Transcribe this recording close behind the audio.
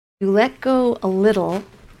You let go a little,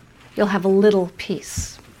 you'll have a little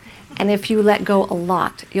peace. And if you let go a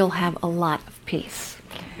lot, you'll have a lot of peace.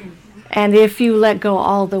 And if you let go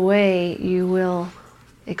all the way, you will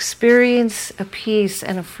experience a peace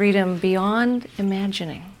and a freedom beyond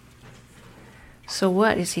imagining. So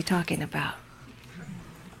what is he talking about?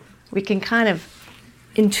 We can kind of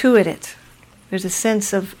intuit it. There's a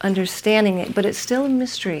sense of understanding it, but it's still a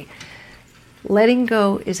mystery. Letting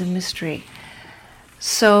go is a mystery.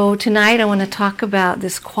 So tonight I want to talk about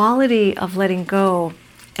this quality of letting go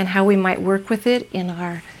and how we might work with it in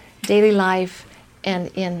our daily life and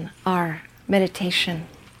in our meditation.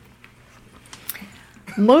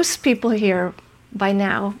 Most people here by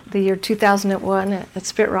now, the year 2001 at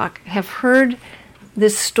Spirit Rock, have heard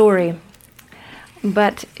this story,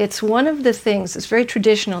 but it's one of the things, it's very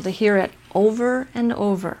traditional to hear it over and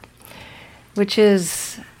over, which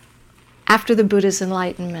is after the Buddha's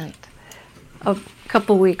enlightenment, a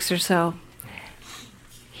couple weeks or so,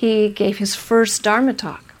 he gave his first Dharma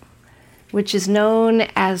talk, which is known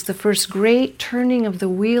as the first great turning of the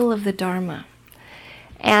wheel of the Dharma.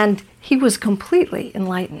 And he was completely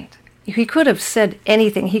enlightened. He could have said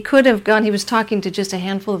anything. He could have gone, he was talking to just a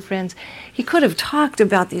handful of friends. He could have talked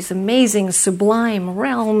about these amazing, sublime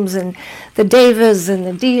realms and the devas and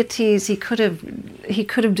the deities. He could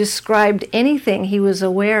have described anything. He was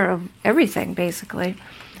aware of everything, basically.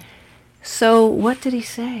 So what did he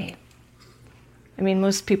say? I mean,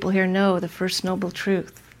 most people here know the first noble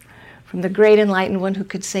truth from the great enlightened one who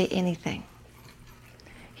could say anything.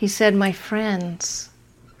 He said, "My friends,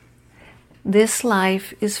 this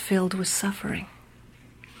life is filled with suffering."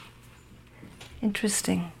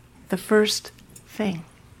 Interesting. The first thing.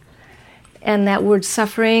 And that word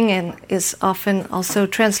suffering is often also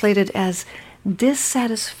translated as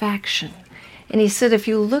dissatisfaction. And he said if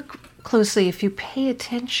you look closely, if you pay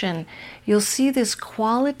attention, you'll see this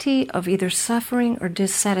quality of either suffering or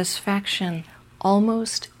dissatisfaction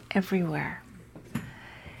almost everywhere.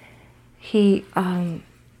 He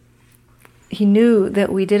knew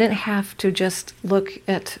that we didn't have to just look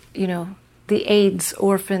at, the AIDS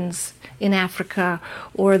orphans in Africa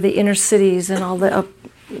or the inner cities and all the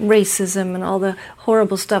racism and all the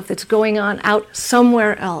horrible stuff that's going on out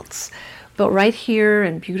somewhere else. But right here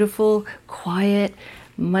in beautiful, quiet,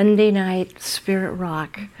 Monday night Spirit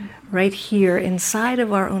Rock, right here inside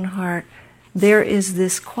of our own heart, there is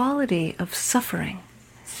this quality of suffering.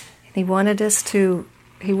 And he wanted us to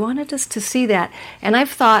see that. And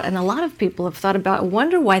I've thought, and a lot of people have thought about, I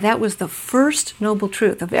wonder why that was the first noble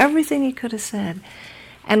truth of everything he could have said.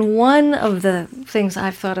 And one of the things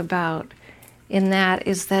I've thought about in that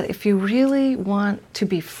is that if you really want to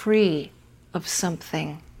be free of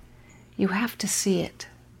something, you have to see it.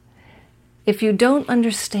 If you don't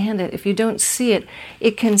understand it, if you don't see it,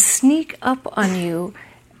 it can sneak up on you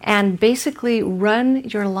and basically run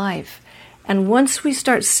your life. And once we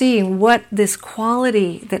start seeing what this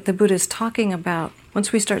quality that the Buddha is talking about,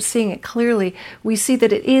 once we start seeing it clearly, we see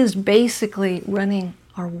that it is basically running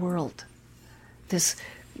our world. This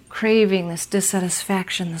craving, this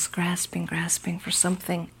dissatisfaction, this grasping for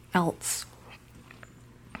something else.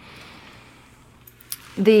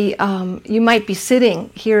 You might be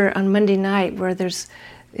sitting here on Monday night where the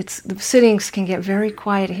sittings can get very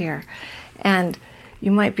quiet here, and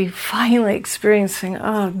you might be finally experiencing,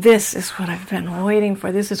 oh, this is what I've been waiting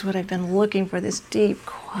for, this is what I've been looking for, this deep,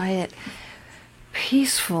 quiet,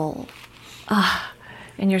 peaceful,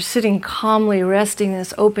 and you're sitting calmly, resting in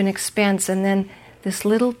this open expanse, and then this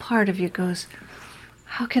little part of you goes,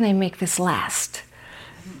 how can I make this last?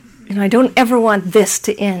 I don't ever want this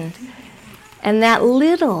to end. And that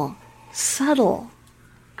little, subtle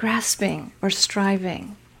grasping or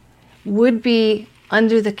striving would be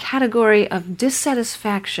under the category of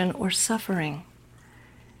dissatisfaction or suffering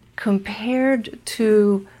compared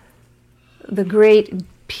to the great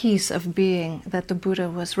peace of being that the Buddha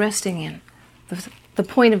was resting in, the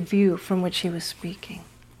point of view from which he was speaking.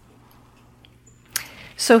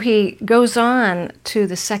 So he goes on to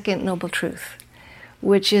the second noble truth,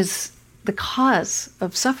 which is the cause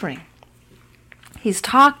of suffering. He's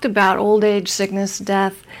talked about old age, sickness,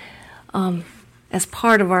 death as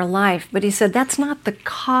part of our life, but he said that's not the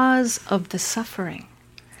cause of the suffering.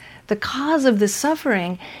 The cause of the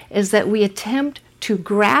suffering is that we attempt to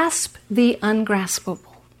grasp the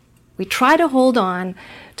ungraspable. We try to hold on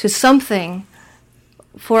to something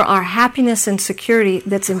for our happiness and security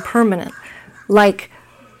that's impermanent. Like,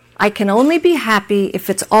 I can only be happy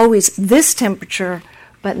if it's always this temperature,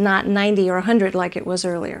 but not 90 or 100 like it was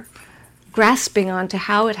earlier. Grasping on to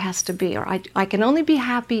how it has to be. Or I can only be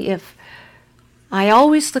happy if I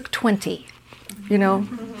always look 20.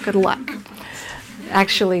 Good luck.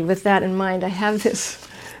 actually, with that in mind, I have this.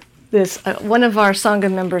 One of our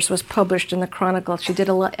Sangha members was published in the Chronicle. She did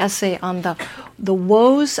an essay on the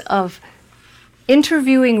woes of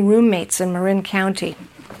interviewing roommates in Marin County.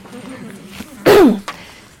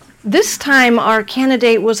 This time, our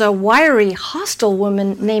candidate was a wiry, hostile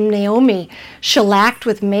woman named Naomi, shellacked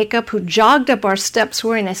with makeup, who jogged up our steps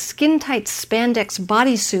wearing a skin-tight spandex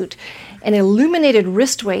bodysuit and illuminated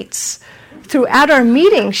wrist weights. Throughout our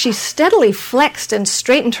meeting, she steadily flexed and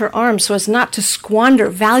straightened her arms so as not to squander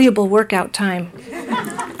valuable workout time.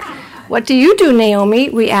 "What do you do, Naomi?"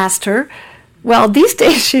 we asked her. "Well, these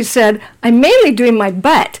days," she said, "I'm mainly doing my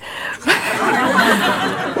butt."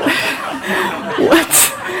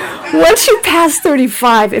 Once you pass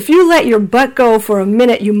 35, if you let your butt go for a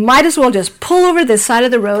minute, you might as well just pull over the side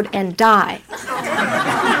of the road and die.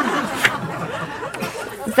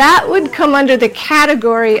 That would come under the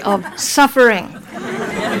category of suffering.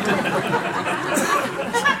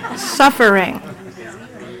 Suffering.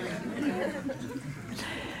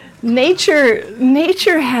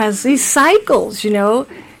 Nature has these cycles,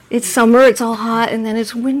 It's summer, it's all hot, and then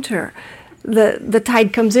it's winter. The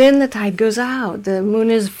tide comes in, the tide goes out. The moon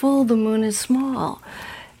is full, the moon is small.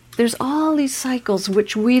 There's all these cycles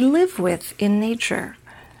which we live with in nature,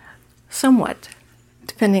 somewhat,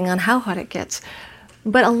 depending on how hot it gets.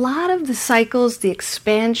 But a lot of the cycles, the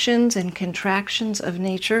expansions and contractions of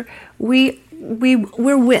nature, we're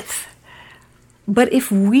with. But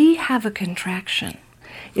if we have a contraction,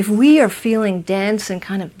 if we are feeling dense and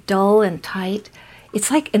kind of dull and tight, it's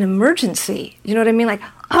like an emergency. You know what I mean? Like,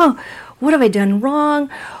 oh, what have I done wrong?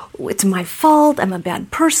 It's my fault. I'm a bad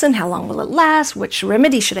person. How long will it last? Which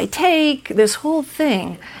remedy should I take? This whole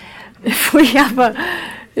thing. If we have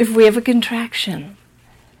a contraction.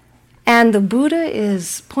 And the Buddha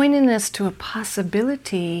is pointing us to a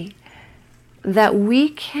possibility that we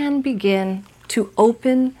can begin to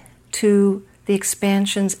open to the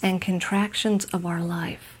expansions and contractions of our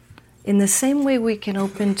life in the same way we can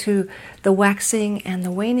open to the waxing and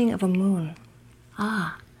the waning of a moon.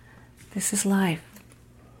 This is life.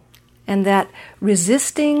 And that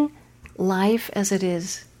resisting life as it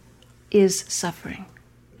is suffering.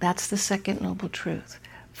 That's the second noble truth.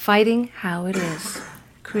 Fighting how it is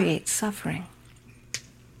creates suffering.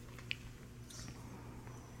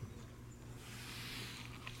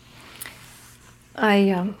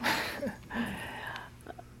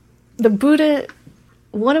 The Buddha,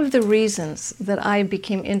 one of the reasons that I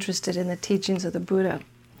became interested in the teachings of the Buddha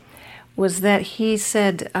was that he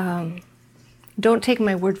said, don't take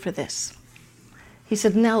my word for this. He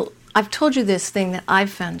said, now, I've told you this thing that I've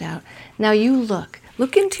found out. Now you look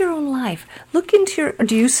into your own life.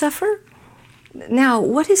 Do you suffer? Now,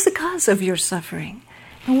 what is the cause of your suffering?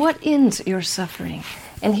 And what ends your suffering?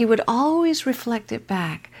 And he would always reflect it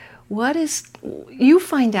back. You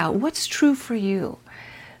find out what's true for you.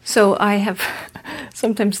 So I have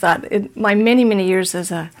sometimes thought, in my many, many years as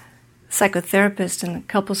a psychotherapist and a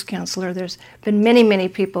couples counselor, there's been many, many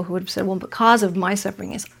people who would have said, well, the cause of my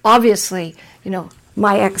suffering is obviously,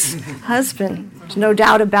 my ex-husband. There's no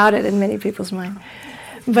doubt about it in many people's mind.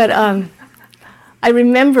 But I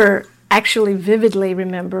vividly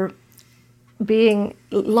remember being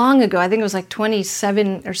long ago, I think it was like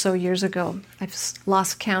 27 or so years ago, I've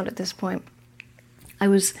lost count at this point. I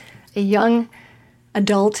was a young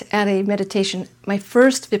adult at my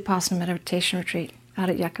first Vipassana meditation retreat out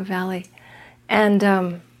at Yucca Valley.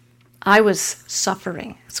 And I was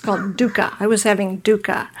suffering. It's called dukkha. I was having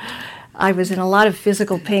dukkha. I was in a lot of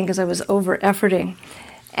physical pain because I was over-efforting.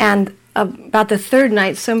 And about the third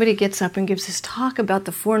night, somebody gets up and gives this talk about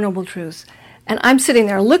the Four Noble Truths. And I'm sitting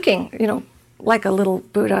there looking, like a little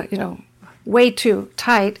Buddha, way too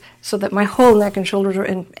tight so that my whole neck and shoulders are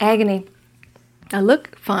in agony. I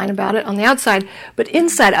look fine about it on the outside, but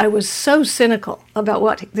inside I was so cynical about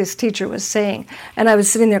what this teacher was saying. And I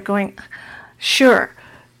was sitting there going, sure,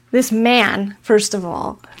 this man, first of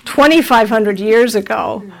all, 2,500 years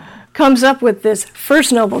ago, comes up with this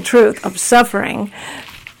first noble truth of suffering.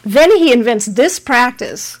 Then he invents this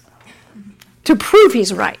practice to prove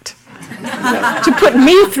he's right. To put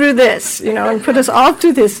me through this, and put us all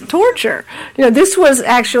through this torture. This was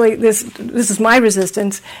actually, this is my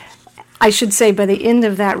resistance. I should say by the end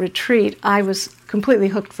of that retreat, I was completely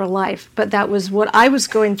hooked for life. But that was what I was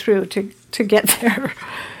going through to get there.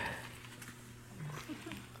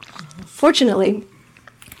 Fortunately,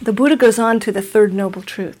 the Buddha goes on to the third noble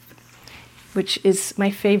truth, which is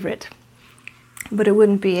my favorite. But it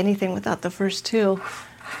wouldn't be anything without the first two.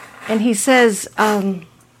 And he says,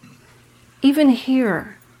 even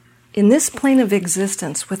here, in this plane of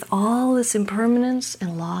existence, with all this impermanence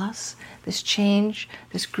and loss, this change,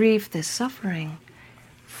 this grief, this suffering,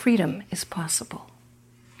 freedom is possible.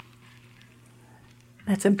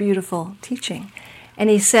 That's a beautiful teaching. And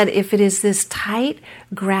he said, if it is this tight,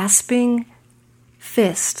 grasping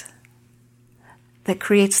fist that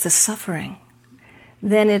creates the suffering,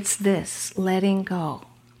 then it's this letting go,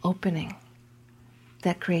 opening,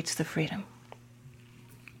 that creates the freedom.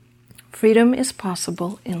 Freedom is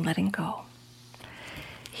possible in letting go.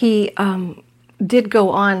 He did go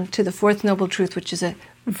on to the fourth noble truth, which is a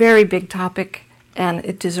very big topic, and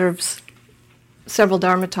it deserves several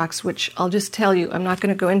Dharma talks, which I'll just tell you, I'm not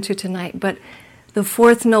going to go into tonight, but the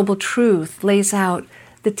fourth noble truth lays out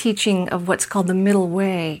the teaching of what's called the middle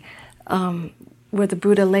way, where the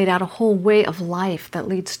Buddha laid out a whole way of life that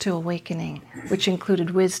leads to awakening, which included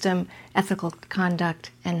wisdom, ethical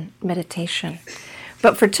conduct, and meditation.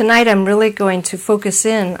 But for tonight, I'm really going to focus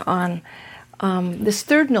in on this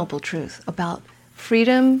third noble truth about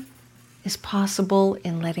freedom is possible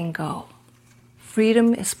in letting go.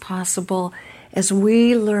 Freedom is possible as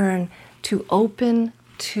we learn to open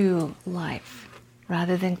to life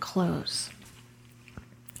rather than close.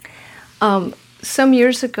 Some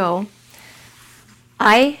years ago,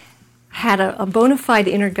 I had a bona fide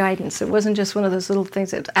inner guidance. It wasn't just one of those little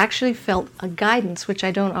things. It actually felt a guidance, which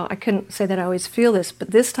I couldn't say that I always feel this,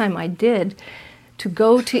 but this time I did, to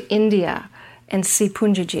go to India and see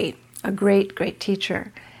Punjaji, a great, great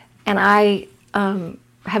teacher. And I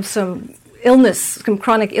have some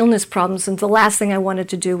chronic illness problems, and the last thing I wanted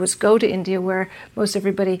to do was go to India, where most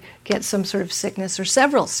everybody gets some sort of sickness or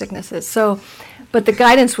several sicknesses. But the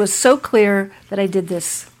guidance was so clear that I did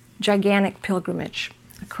this gigantic pilgrimage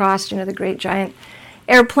across, the great giant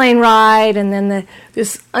airplane ride, and then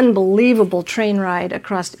this unbelievable train ride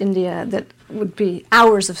across India that would be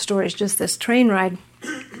hours of stories, just this train ride.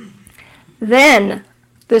 Then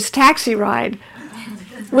this taxi ride,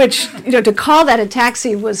 which, to call that a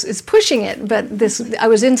taxi is pushing it, but I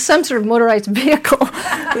was in some sort of motorized vehicle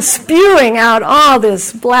spewing out all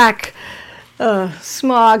this black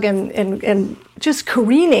smog and just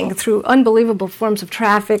careening through unbelievable forms of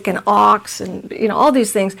traffic and ox and all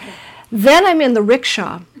these things. Then I'm in the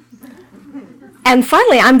rickshaw, and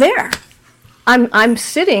finally I'm there. I'm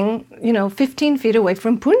sitting 15 feet away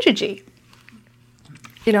from Punjaji.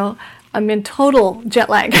 I'm in total jet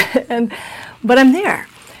lag, but I'm there.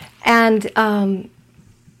 And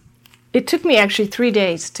it took me actually 3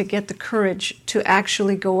 days to get the courage to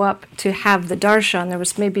actually go up to have the darshan. There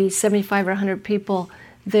was maybe 75 or 100 people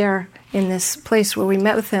there in this place where we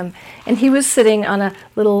met with him. And he was sitting on a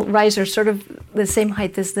little riser, sort of the same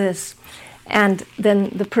height as this. And then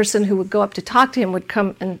the person who would go up to talk to him would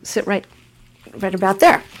come and sit right about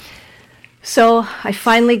there. So I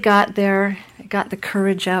finally got there, I got the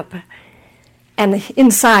courage up. And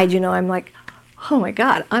inside, I'm like, oh my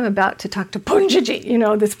God, I'm about to talk to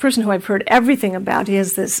Punjaji, this person who I've heard everything about. He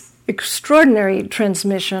has this extraordinary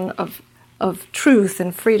transmission of truth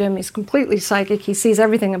and freedom. He's completely psychic. He sees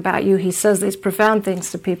everything about you. He says these profound things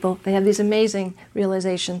to people. They have these amazing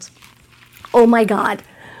realizations. Oh my God,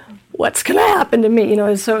 what's going to happen to me?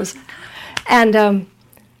 And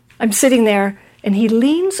I'm sitting there, and he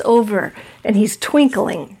leans over, and he's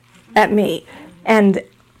twinkling at me. And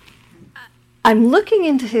I'm looking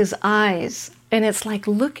into his eyes, and it's like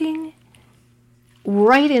looking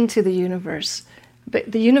right into the universe.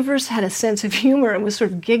 But the universe had a sense of humor and was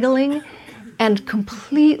sort of giggling and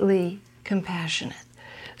completely compassionate.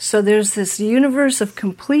 So there's this universe of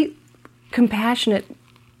complete compassionate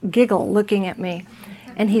giggle looking at me.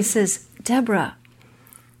 And he says, Debra,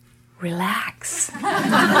 relax.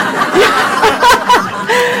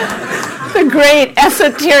 The great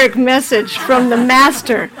esoteric message from the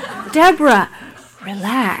master. Debra,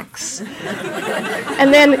 relax.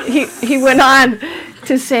 And then he went on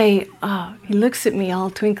to say, he looks at me all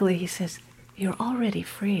twinkly, he says, you're already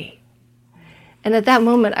free. And at that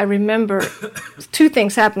moment, I remember two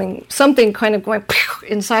things happening. Something kind of going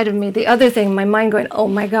inside of me. The other thing, my mind going, oh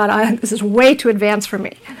my God, this is way too advanced for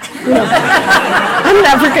me. I'm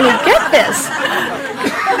never going to get this.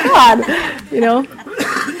 God,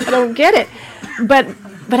 I don't get it. But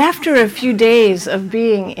after a few days of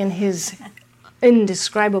being in his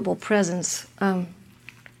indescribable presence,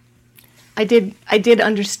 I did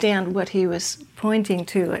understand what he was pointing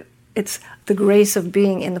to. It's the grace of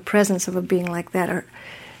being in the presence of a being like that. Or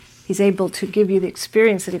he's able to give you the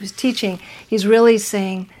experience that he was teaching. He's really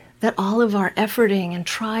saying that all of our efforting and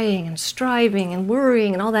trying and striving and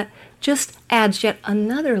worrying and all that just adds yet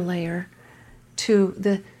another layer to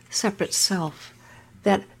the separate self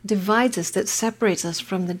that divides us, that separates us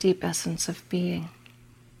from the deep essence of being.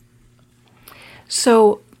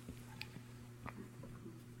 So,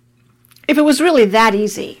 if it was really that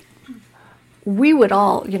easy, we would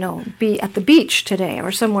all, be at the beach today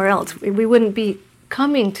or somewhere else. We wouldn't be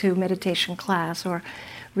coming to meditation class or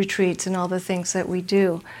retreats and all the things that we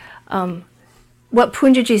do. What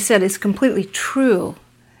Punjaji said is completely true,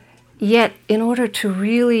 yet in order to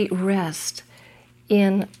really rest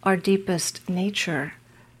in our deepest nature,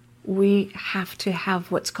 we have to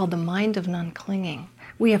have what's called the mind of non-clinging.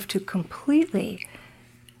 We have to completely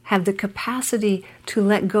have the capacity to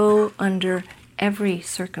let go under every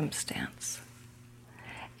circumstance.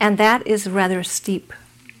 And that is a rather steep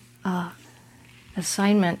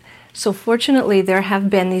assignment. So fortunately, there have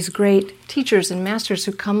been these great teachers and masters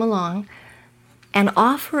who come along and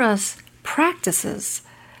offer us practices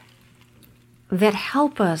that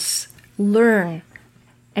help us learn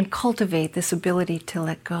and cultivate this ability to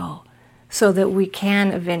let go so that we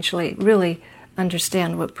can eventually really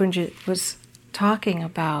understand what Punja was talking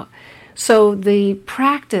about. So the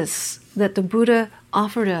practice that the Buddha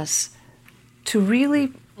offered us to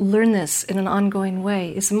really learn this in an ongoing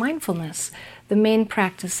way is mindfulness, the main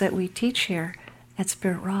practice that we teach here at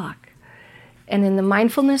Spirit Rock. And in the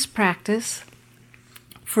mindfulness practice,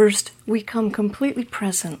 first we come completely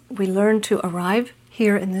present. We learn to arrive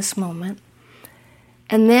here in this moment.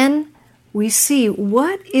 And then we see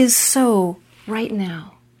what is so right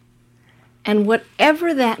now. And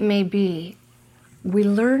whatever that may be, we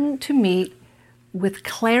learn to meet with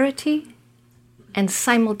clarity and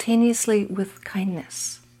simultaneously with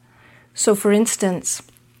kindness. So for instance,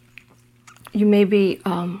 you may be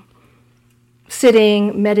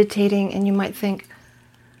sitting, meditating, and you might think,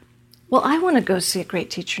 well, I want to go see a great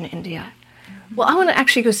teacher in India. Well, I want to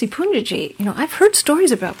actually go see Punjaji. I've heard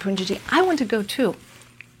stories about Punjaji. I want to go too.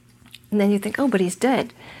 And then you think, oh, but he's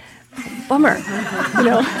dead. Bummer.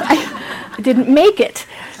 I didn't make it.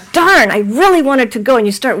 Darn, I really wanted to go. And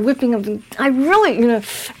you start whipping him. I really,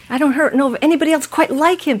 I don't know of anybody else quite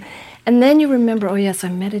like him. And then you remember, oh yes,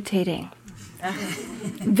 I'm meditating.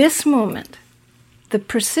 This moment, the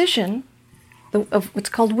precision of what's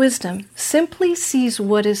called wisdom, simply sees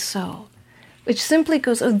what is so. Which simply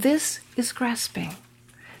goes, oh, this is grasping.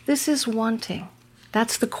 This is wanting.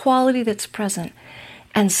 That's the quality that's present.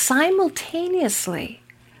 And simultaneously,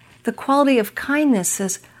 the quality of kindness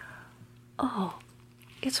says, oh,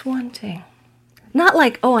 it's wanting. Not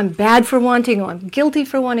like, oh, I'm bad for wanting, oh, I'm guilty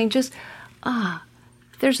for wanting, just,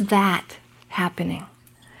 there's that happening.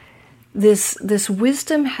 This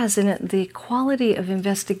wisdom has in it the quality of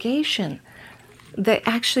investigation that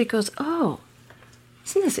actually goes, oh,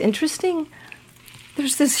 isn't this interesting?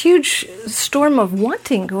 There's this huge storm of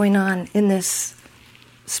wanting going on in this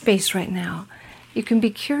space right now. You can be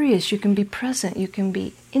curious, you can be present, you can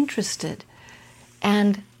be interested,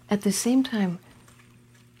 and at the same time,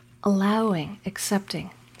 allowing,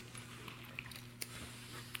 accepting.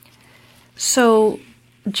 So,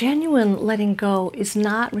 genuine letting go is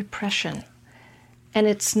not repression, and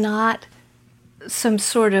it's not some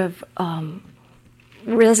sort of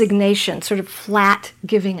resignation, sort of flat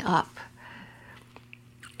giving up.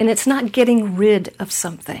 And it's not getting rid of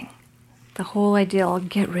something. The whole idea, I'll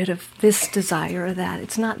get rid of this desire or that.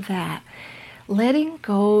 It's not that. Letting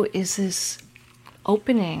go is this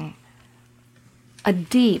opening, a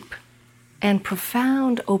deep and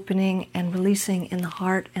profound opening and releasing in the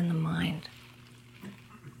heart and the mind.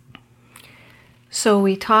 So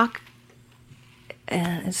we talk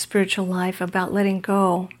in spiritual life about letting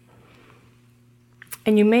go.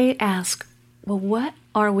 And you may ask, well, what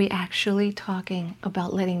are we actually talking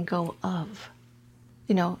about letting go of?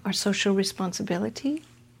 Our social responsibility?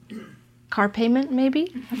 Car payment,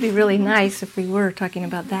 maybe? It'd be really nice if we were talking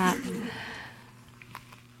about that.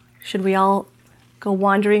 Should we all go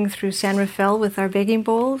wandering through San Rafael with our begging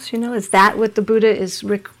bowls? Is that what the Buddha is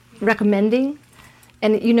recommending?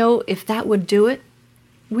 And if that would do it,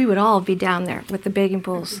 we would all be down there with the begging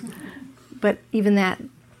bowls. But even that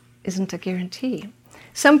isn't a guarantee.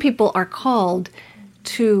 Some people are called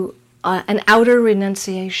to an outer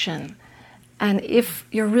renunciation. And if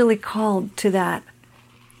you're really called to that,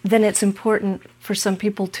 then it's important for some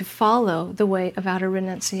people to follow the way of outer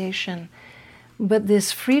renunciation. But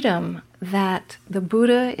this freedom that the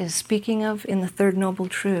Buddha is speaking of in the Third Noble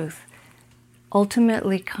Truth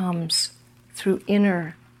ultimately comes through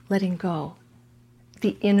inner letting go,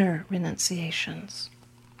 the inner renunciations.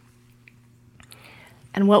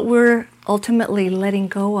 And what we're ultimately letting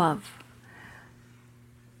go of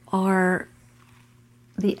are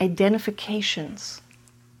the identifications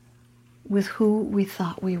with who we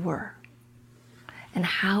thought we were and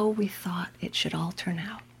how we thought it should all turn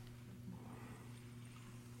out.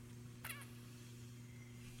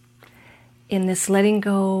 In this letting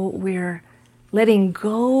go, we're letting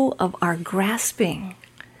go of our grasping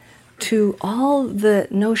to all the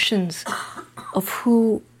notions of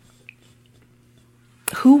who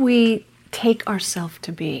we take ourselves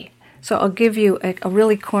to be. So I'll give you a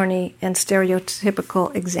really corny and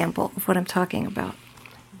stereotypical example of what I'm talking about.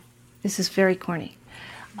 This is very corny.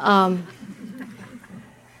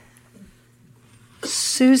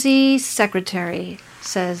 Susie's secretary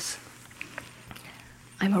says,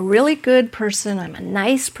 I'm a really good person, I'm a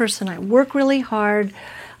nice person, I work really hard,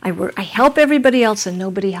 I help everybody else and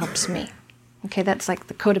nobody helps me. Okay, that's like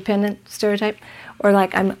the codependent stereotype. Or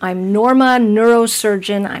like, I'm Norma,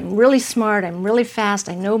 neurosurgeon, I'm really smart, I'm really fast,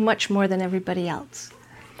 I know much more than everybody else.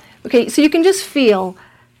 Okay, so you can feel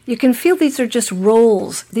these are just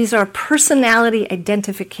roles. These are personality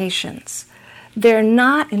identifications. They're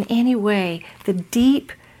not in any way the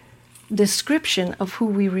deep description of who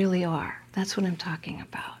we really are. That's what I'm talking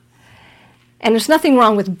about. And there's nothing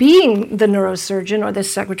wrong with being the neurosurgeon or the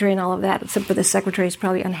secretary and all of that, except for the secretary is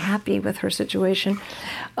probably unhappy with her situation.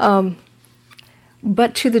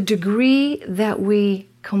 But to the degree that we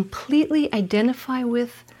completely identify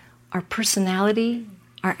with our personality,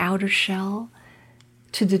 our outer shell,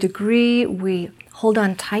 to the degree we hold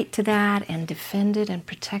on tight to that and defend it and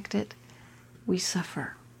protect it, we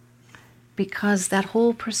suffer. Because that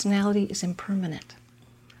whole personality is impermanent.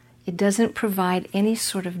 It doesn't provide any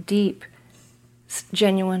sort of deep,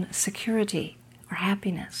 genuine security or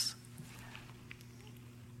happiness.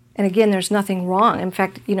 And again, there's nothing wrong. In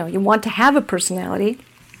fact, you want to have a personality.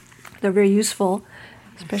 They're very useful,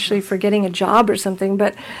 especially for getting a job or something.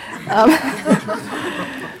 But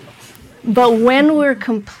but when we're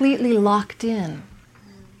completely locked in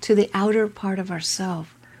to the outer part of ourselves,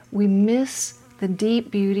 we miss the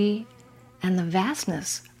deep beauty and the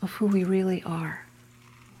vastness of who we really are.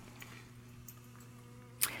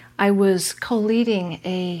 I was co-leading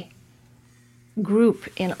a group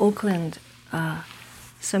in Oakland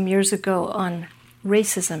some years ago on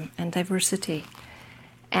racism and diversity.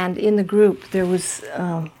 And in the group, there was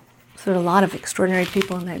sort of a lot of extraordinary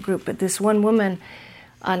people in that group. But this one woman,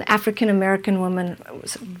 an African-American woman,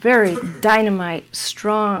 was a very dynamite,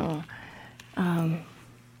 strong,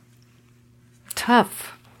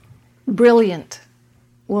 tough, brilliant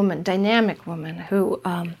woman, dynamic woman who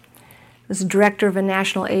was director of a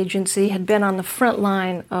national agency, had been on the front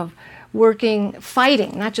line of working,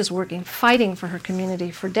 fighting, not just working, fighting for her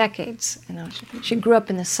community for decades. She grew up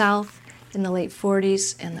in the South in the late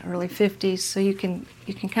 40s and the early 50s, so you can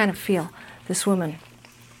kind of feel this woman.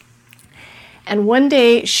 And one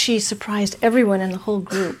day she surprised everyone in the whole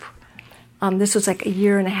group. This was like a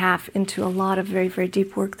year and a half into a lot of very, very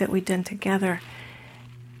deep work that we'd done together.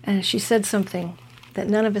 And she said something that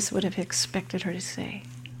none of us would have expected her to say.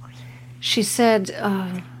 She said,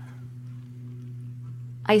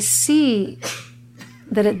 I see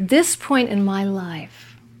that at this point in my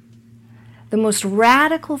life, the most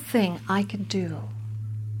radical thing I could do,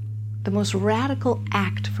 the most radical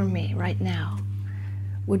act for me right now,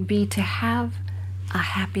 would be to have a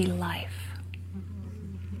happy life.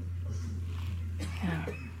 Yeah.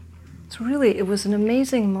 It was an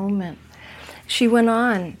amazing moment. She went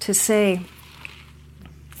on to say,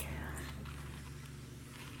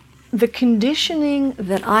 the conditioning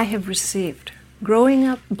that I have received, growing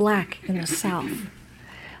up black in the South,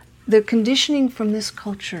 the conditioning from this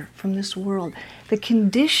culture, from this world, the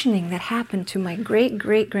conditioning that happened to my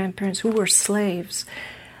great-great-grandparents who were slaves,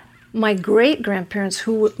 my great-grandparents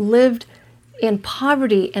who lived in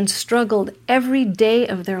poverty and struggled every day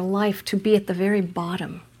of their life to be at the very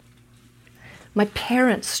bottom. My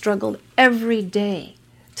parents struggled every day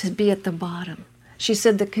to be at the bottom. She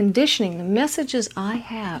said the conditioning, the messages I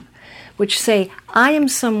have, which say I am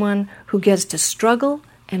someone who gets to struggle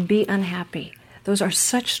and be unhappy. Those are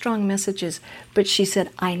such strong messages. But she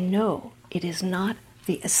said, I know it is not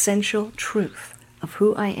the essential truth of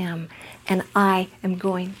who I am, and I am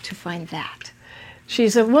going to find that.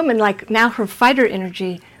 She's a woman, like now her fighter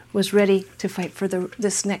energy was ready to fight for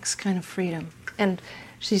this next kind of freedom. And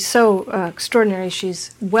she's so extraordinary,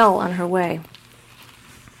 she's well on her way.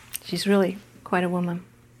 She's really quite a woman.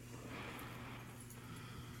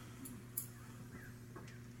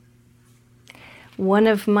 One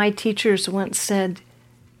of my teachers once said,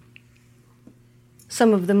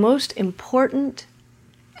 some of the most important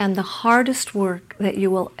and the hardest work that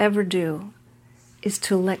you will ever do is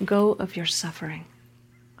to let go of your suffering.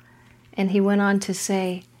 And he went on to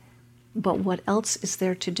say, but what else is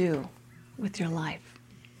there to do with your life?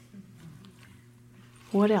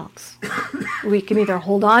 What else? We can either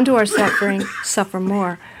hold on to our suffering, suffer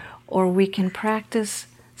more, or we can practice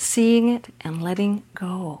seeing it and letting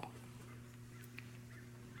go.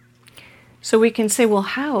 So we can say, well,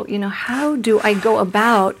 how do I go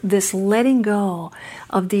about this letting go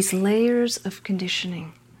of these layers of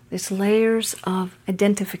conditioning, these layers of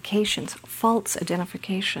identifications, false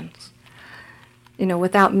identifications,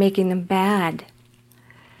 without making them bad?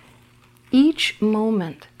 Each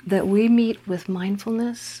moment that we meet with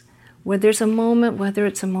mindfulness, where there's a moment, whether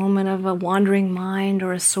it's a moment of a wandering mind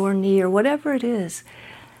or a sore knee or whatever it is,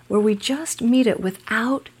 where we just meet it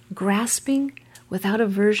without grasping, without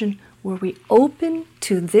aversion, where we open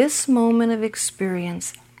to this moment of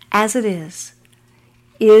experience as it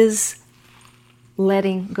is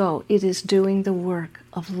letting go. It is doing the work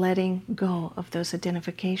of letting go of those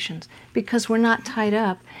identifications, because we're not tied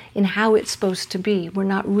up in how it's supposed to be. We're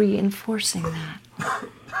not reinforcing that.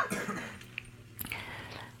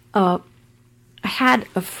 I had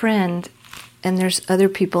a friend, and there's other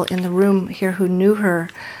people in the room here who knew her.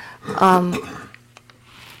 Her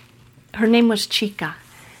name was Chica,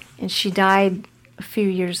 and she died a few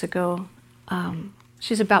years ago.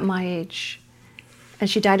 She's about my age, and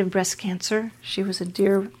she died of breast cancer. She was a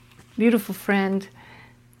dear, beautiful friend,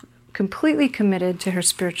 completely committed to her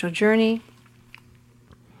spiritual journey,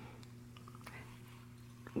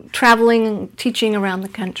 traveling and teaching around the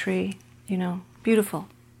country, beautiful,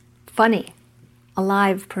 funny,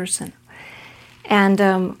 alive person.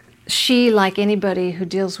 And she, like anybody who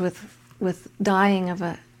deals with dying of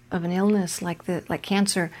an illness like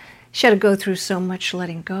cancer, she had to go through so much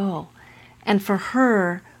letting go. And for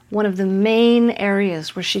her, one of the main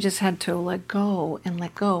areas where she just had to let go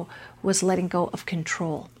was letting go of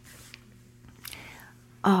control.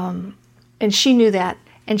 And she knew that.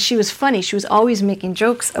 And she was funny. She was always making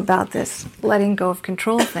jokes about this letting go of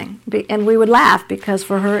control thing. And we would laugh because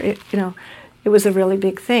for her, it was a really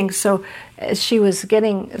big thing. So as she was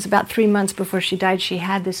it was about 3 months before she died, she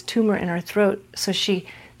had this tumor in her throat. So she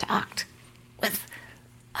talked with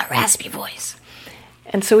a raspy voice.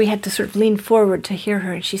 And so we had to sort of lean forward to hear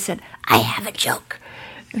her. And she said, "I have a joke."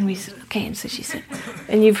 And we said, "Okay." And so she said,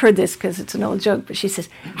 and you've heard this because it's an old joke, but she says,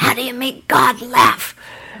 "How do you make God laugh?"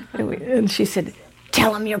 And she said,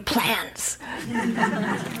 "Tell him your plans."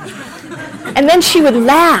 And then she would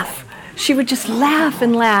laugh. She would just laugh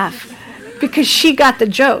and laugh because she got the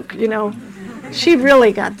joke, She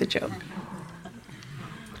really got the joke.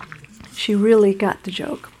 She really got the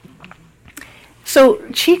joke. So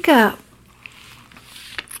Chica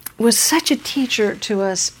was such a teacher to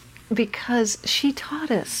us because she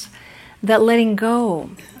taught us that letting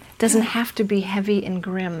go doesn't have to be heavy and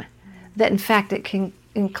grim, that in fact it can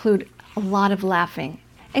include a lot of laughing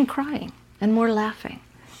and crying and more laughing.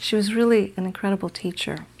 She was really an incredible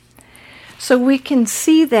teacher. So we can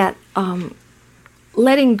see that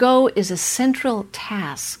letting go is a central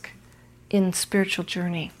task in spiritual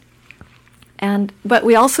journey. But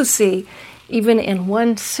we also see, even in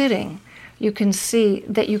one sitting, you can see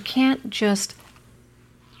that you can't just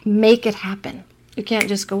make it happen. You can't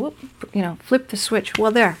just go, whoop, flip the switch.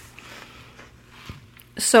 Well, there.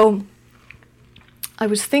 So I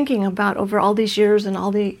was thinking about, over all these years and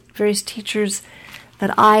all the various teachers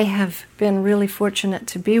that I have been really fortunate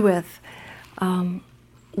to be with,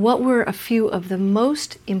 what were a few of the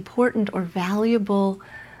most important or valuable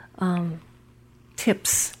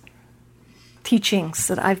tips, teachings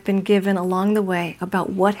that I've been given along the way about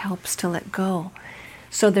what helps to let go.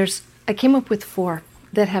 So I came up with 4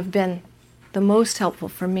 that have been the most helpful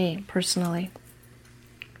for me personally.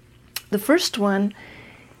 The first one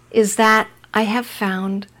is that I have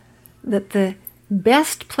found that the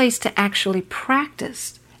best place to actually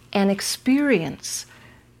practice and experience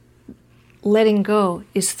letting go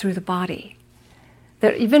is through the body.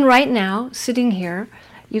 That even right now, sitting here,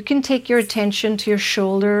 you can take your attention to your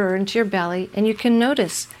shoulder or into your belly, and you can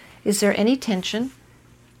notice, is there any tension?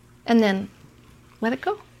 And then let it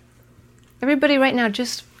go. Everybody right now,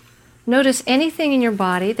 just notice anything in your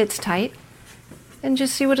body that's tight, and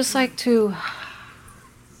just see what it's like to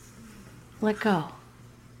let go.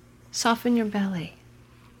 Soften your belly.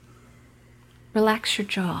 Relax your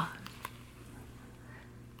jaw.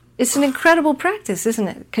 It's an incredible practice, isn't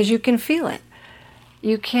it? Because you can feel it.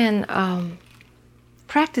 You can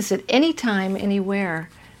practice it anytime, anywhere.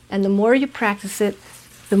 And the more you practice it,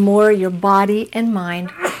 the more your body and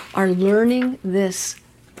mind are learning this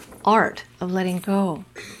art of letting go.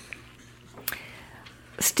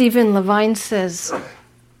 Stephen Levine says,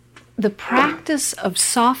 the practice of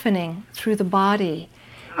softening through the body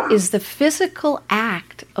is the physical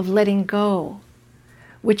act of letting go,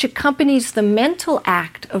 which accompanies the mental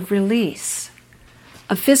act of release,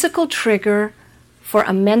 a physical trigger for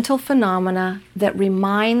a mental phenomena that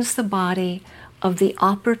reminds the body of the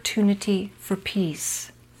opportunity for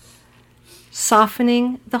peace.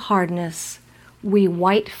 Softening the hardness, we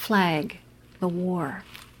white flag the war.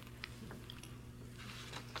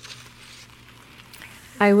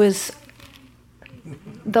 That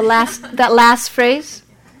last phrase,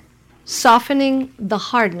 softening the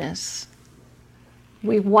hardness,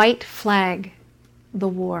 we white flag the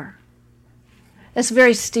war. That's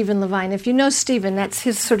very Stephen Levine. If you know Stephen, that's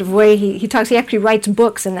his sort of way he talks. He actually writes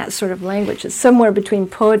books in that sort of language. It's somewhere between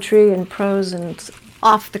poetry and prose and it's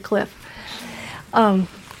off the cliff. I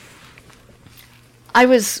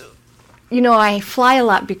fly a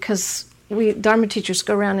lot because we Dharma teachers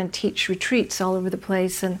go around and teach retreats all over the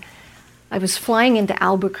place, and I was flying into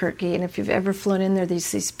Albuquerque, and if you've ever flown in there,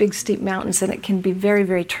 these big steep mountains, and it can be very,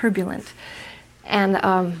 very turbulent. And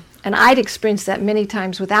I'd experienced that many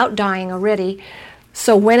times without dying already.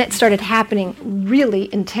 So when it started happening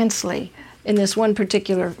really intensely in this one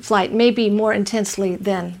particular flight, maybe more intensely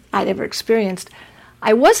than I'd ever experienced,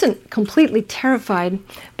 I wasn't completely terrified,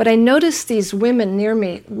 but I noticed these women near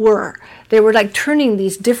me were. They were like turning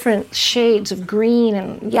these different shades of green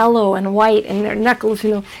and yellow and white in their knuckles,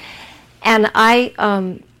 And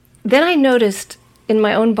then I noticed in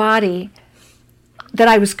my own body that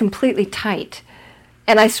I was completely tight.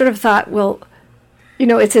 And I sort of thought, well,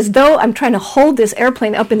 it's as though I'm trying to hold this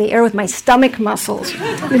airplane up in the air with my stomach muscles,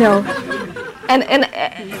 And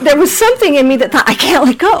there was something in me that thought, I can't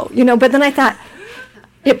let go, But then I thought,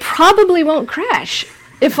 it probably won't crash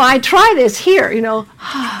if I try this here,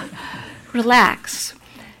 relax.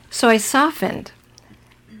 So I softened.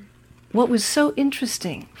 What was so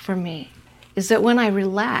interesting for me is that when I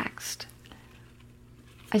relaxed,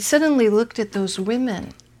 I suddenly looked at those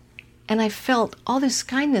women and I felt all this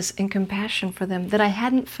kindness and compassion for them that I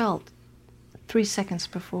hadn't felt 3 seconds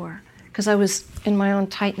before because I was in my own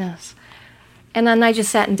tightness. And then I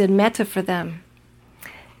just sat and did metta for them.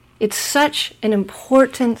 It's such an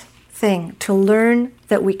important thing to learn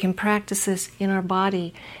that we can practice this in our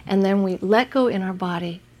body, and then we let go in our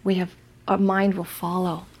body, our mind will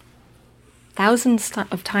follow. Thousands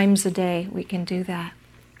of times a day we can do that.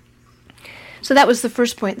 So that was the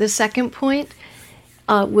first point. The second point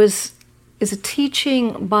is a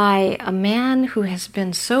teaching by a man who has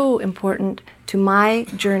been so important to my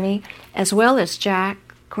journey, as well as Jack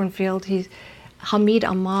Kornfield. He's Hamid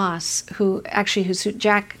Amas,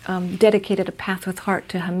 Jack dedicated a Path with Heart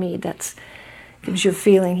to Hamid. That gives you a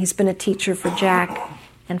feeling. He's been a teacher for Jack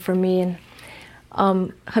and for me. And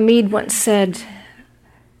Hamid once said,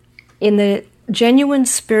 in the genuine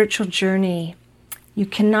spiritual journey, you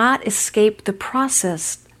cannot escape the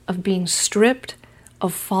process of being stripped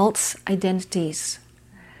of false identities.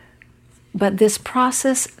 But this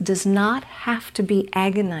process does not have to be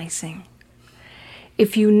agonizing.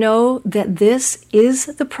 If you know that this is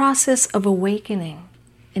the process of awakening,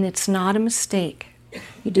 and it's not a mistake,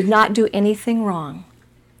 you did not do anything wrong,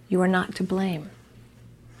 you are not to blame.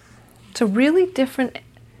 It's a really different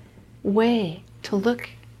way to look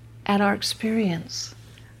at our experience.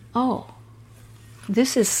 Oh,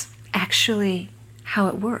 this is actually how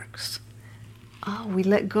it works. Oh, we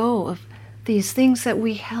let go of these things that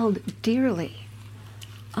we held dearly.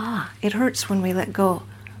 It hurts when we let go.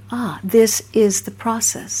 This is the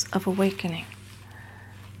process of awakening.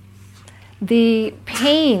 The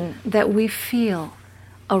pain that we feel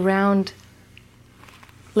around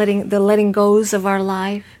letting goes of our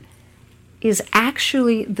life is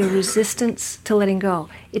actually the resistance to letting go.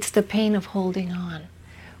 It's the pain of holding on.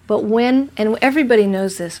 But and everybody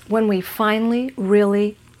knows this, when we finally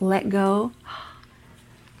really let go,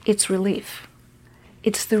 it's relief.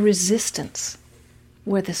 It's the resistance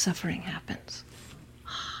where the suffering happens.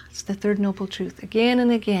 It's the third noble truth, again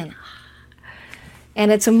and again.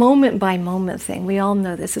 And it's a moment by moment thing. We all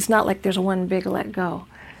know this. It's not like there's one big let go.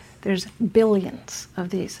 There's billions of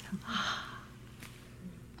these.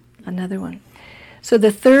 Another one. So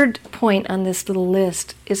the third point on this little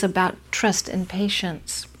list is about trust and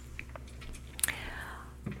patience.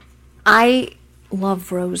 I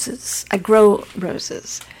love roses. I grow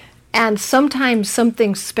roses. And sometimes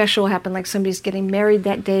something special happened, like somebody's getting married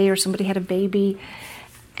that day or somebody had a baby.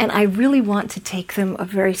 And I really want to take them a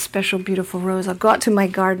very special, beautiful rose. I'll go out to my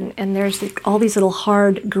garden and there's all these little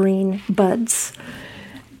hard green buds.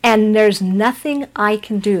 And there's nothing I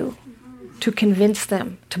can do to convince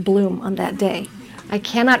them to bloom on that day. I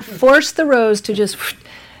cannot force the rose to just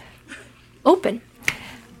open.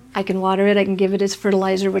 I can water it, I can give it its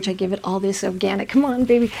fertilizer, which I give it all this organic. Come on,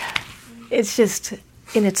 baby. It's just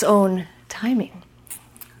in its own timing.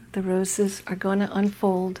 The roses are going to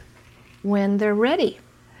unfold when they're ready.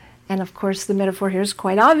 And of course, the metaphor here is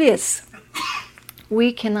quite obvious.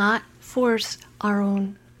 We cannot force our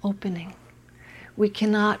own opening. We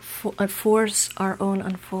cannot force our own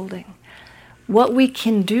unfolding. What we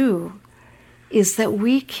can do is that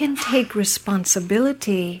we can take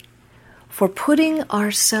responsibility for putting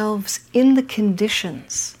ourselves in the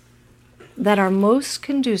conditions that are most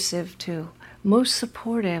conducive to, most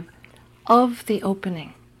supportive of the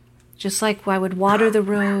opening. Just like I would water the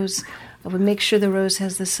rose, I would make sure the rose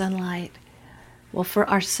has the sunlight. Well, for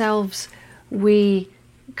ourselves, we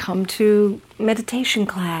come to meditation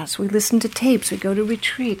class, we listen to tapes, we go to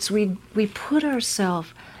retreats, we put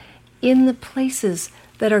ourselves in the places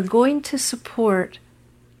that are going to support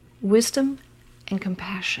wisdom and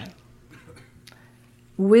compassion.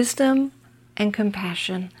 Wisdom and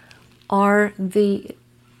compassion are the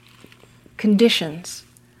conditions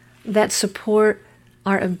that support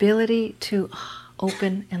our ability to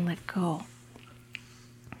open and let go.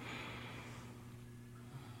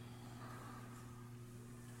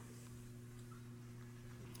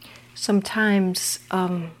 Sometimes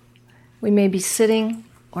we may be sitting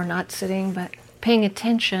or not sitting, but paying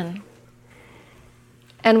attention,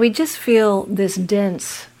 and we just feel this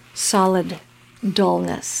dense, solid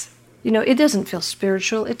dullness. It doesn't feel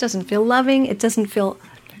spiritual, it doesn't feel loving, it doesn't feel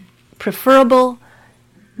preferable,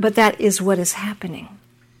 but that is what is happening.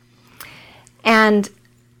 And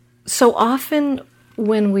so often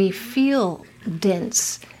when we feel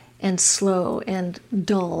dense and slow and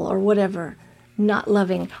dull or whatever, not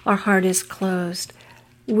loving, our heart is closed,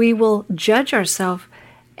 we will judge ourselves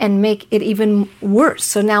and make it even worse.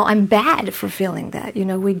 So now I'm bad for feeling that.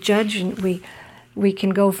 We judge, and we can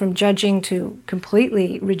go from judging to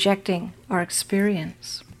completely rejecting our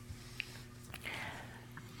experience.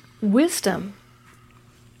 Wisdom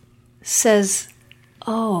says,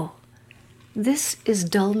 oh, this is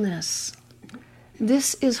dullness.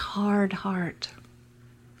 This is hard heart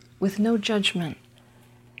with no judgment.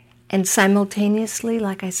 And simultaneously,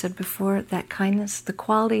 like I said before, that kindness, the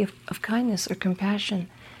quality of kindness or compassion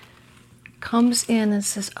comes in and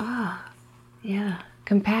says, yeah.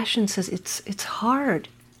 Compassion says it's hard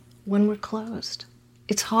when we're closed.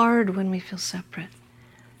 It's hard when we feel separate.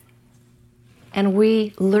 And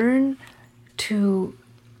we learn to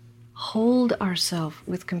hold ourselves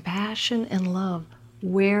with compassion and love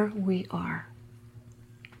where we are.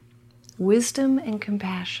 Wisdom and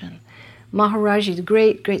compassion. Maharaji, the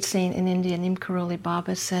great saint in India, Neem Karoli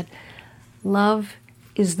Baba, said, love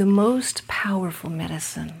is the most powerful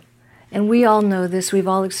medicine. And we all know this, we've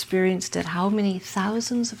all experienced it how many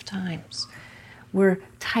thousands of times. We're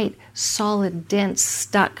tight, solid, dense,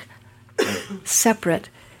 stuck, separate,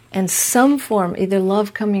 and some form, either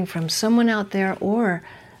love coming from someone out there or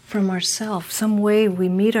from ourselves, some way we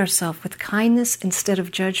meet ourselves with kindness instead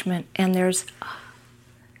of judgment, and there's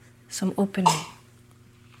some opening.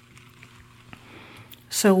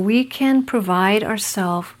 So we can provide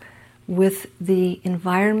ourselves with the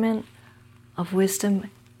environment of wisdom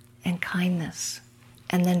and kindness,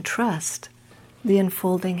 and then trust the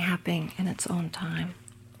unfolding happening in its own time.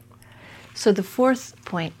 So the fourth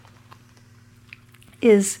point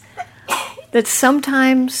is that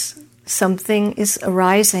sometimes something is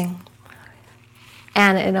arising,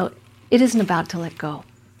 and it isn't about to let go.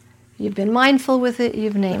 You've been mindful with it,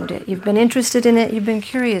 you've named it, you've been interested in it, you've been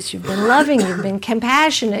curious, you've been loving, you've been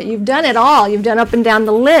compassionate, you've done it all, you've done up and down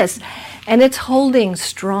the list, and it's holding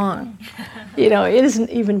strong. It isn't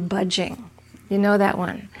even budging. You know that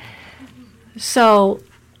one. So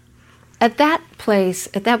at that place,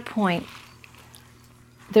 at that point,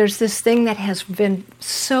 there's this thing that has been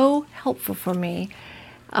so helpful for me.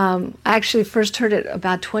 I actually first heard it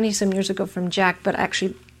about 20-some years ago from Jack, but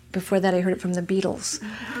actually before that I heard it from the Beatles.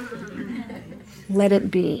 Let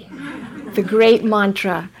it be. The great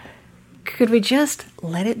mantra. Could we just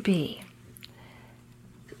let it be?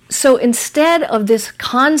 So instead of this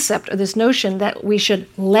concept or this notion that we should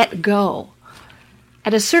let go,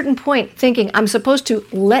 at a certain point thinking I'm supposed to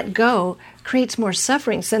let go creates more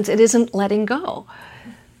suffering since it isn't letting go.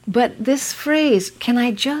 But this phrase, can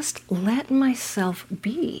I just let myself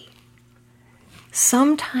be,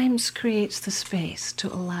 sometimes creates the space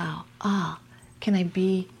to allow, can I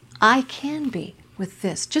be, I can be with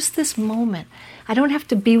this, just this moment. I don't have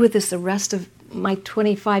to be with this the rest of my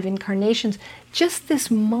 25 incarnations, just this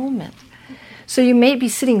moment. So you may be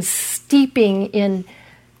sitting steeping in,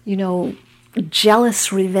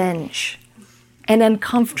 jealous revenge, an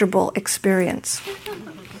uncomfortable experience.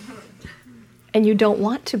 And you don't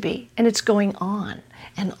want to be, and it's going on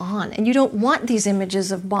and on. And you don't want these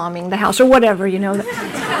images of bombing the house or whatever,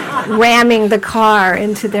 ramming the car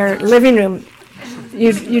into their living room.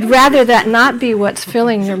 You'd rather that not be what's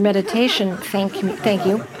filling your meditation, thank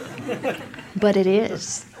you. But it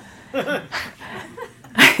is.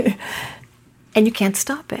 and you can't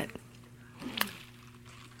stop it.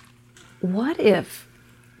 What if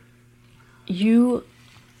you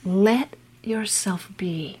let yourself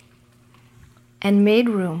be and made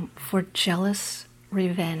room for jealous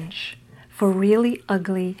revenge, for really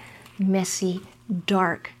ugly, messy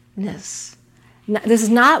darkness? Now, this is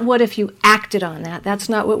not what if you acted on that. That's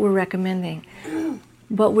not what we're recommending.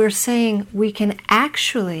 But we're saying we can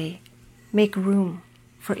actually make room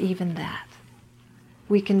for even that.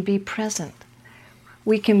 We can be present.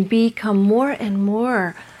 We can become more and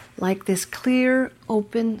more like this clear,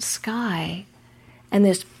 open sky, and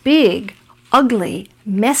this big, ugly,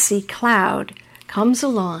 messy cloud comes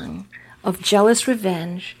along of jealous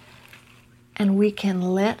revenge, and we can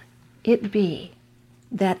let it be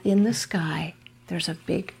that in the sky there's a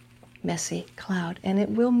big, messy cloud, and it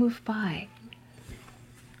will move by.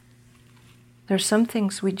 There's some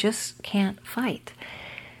things we just can't fight.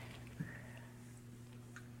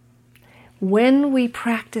 When we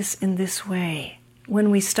practice in this way, when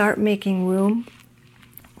we start making room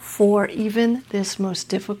for even this most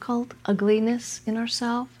difficult ugliness in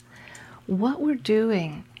ourselves, what we're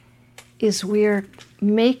doing is we're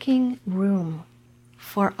making room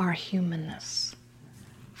for our humanness,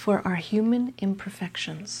 for our human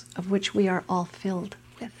imperfections, of which we are all filled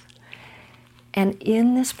with. And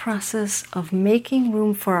in this process of making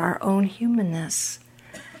room for our own humanness,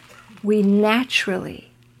 we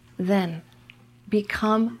naturally then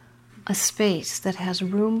become a space that has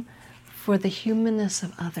room for the humanness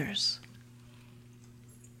of others.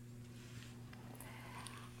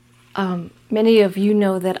 Many of you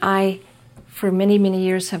know that I, for many, many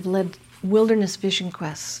years, have led wilderness vision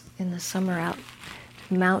quests in the summer out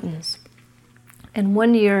to the mountains. And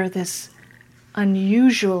one year, this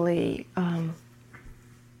unusually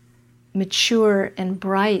mature and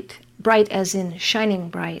bright as in shining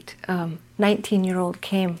bright, 19-year-old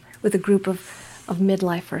came with a group of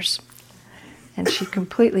midlifers. And she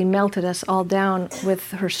completely melted us all down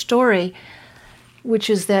with her story, which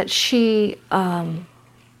is that she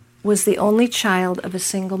was the only child of a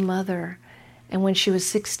single mother. And when she was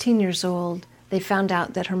 16 years old, they found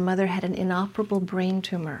out that her mother had an inoperable brain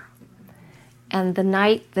tumor. And the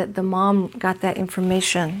night that the mom got that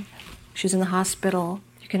information, she was in the hospital.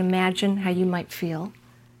 You can imagine how you might feel,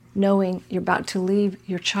 knowing you're about to leave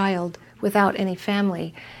your child without any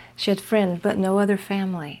family. She had friends, but no other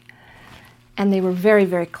family. And they were very,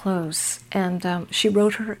 very close. And she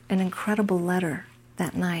wrote her an incredible letter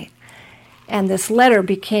that night. And this letter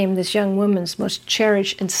became this young woman's most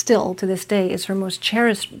cherished, and still to this day is her most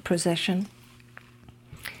cherished possession.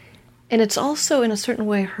 And it's also, in a certain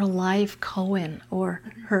way, her life koan, or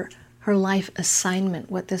her life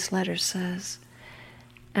assignment, what this letter says.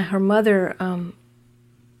 And her mother,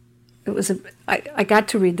 I got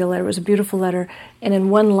to read the letter. It was a beautiful letter. And in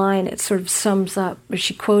one line, it sort of sums up, or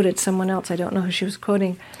she quoted someone else, I don't know who she was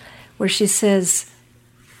quoting, where she says,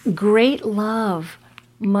 "Great love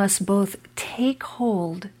must both take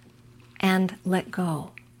hold and let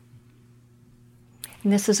go."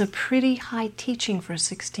 And this is a pretty high teaching for a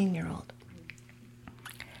 16-year-old.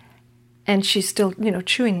 And she's still,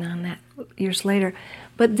 chewing on that years later.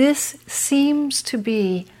 But this seems to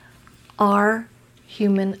be our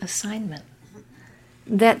human assignment.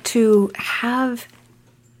 That to have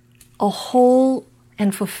a whole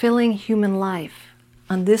and fulfilling human life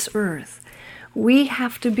on this earth, we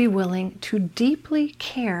have to be willing to deeply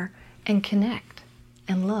care and connect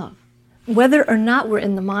and love. Whether or not we're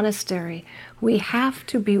in the monastery, we have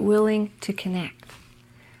to be willing to connect.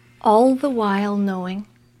 All the while knowing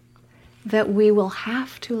that we will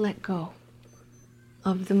have to let go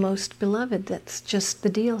of the most beloved. That's just the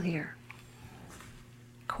deal here.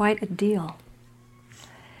 Quite a deal.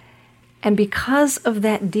 And because of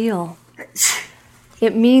that deal,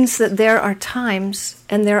 it means that there are times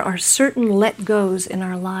and there are certain let-goes in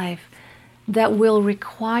our life that will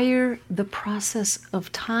require the process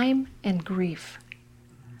of time and grief,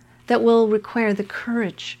 that will require the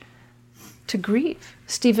courage to grieve.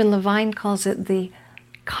 Stephen Levine calls it the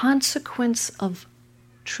consequence of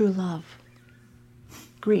true love.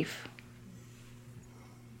 Grief.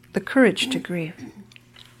 The courage to grieve.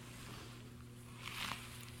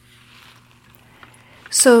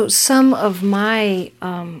 So some of my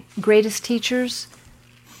greatest teachers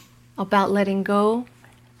about letting go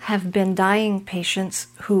have been dying patients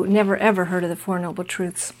who never ever heard of the Four Noble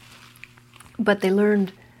Truths. But they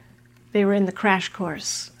learned, they were in the crash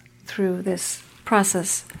course through this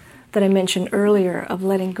process that I mentioned earlier of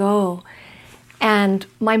letting go. And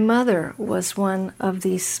my mother was one of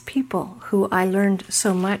these people who I learned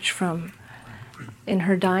so much from in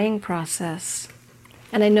her dying process.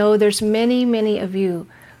 And I know there's many, many of you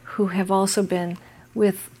who have also been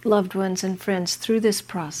with loved ones and friends through this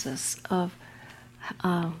process of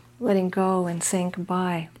letting go and saying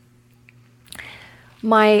goodbye.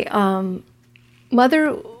 My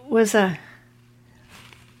mother was a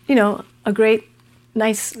great,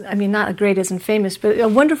 nice, not a great as in famous, but a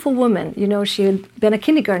wonderful woman. She had been a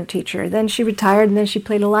kindergarten teacher. Then she retired, and then she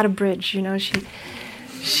played a lot of bridge.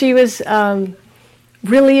 She was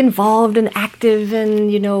really involved and active,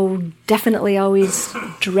 and definitely always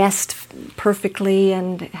dressed perfectly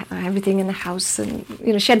and everything in the house. And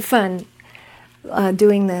she had fun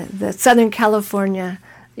doing the Southern California.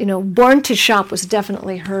 Born to shop was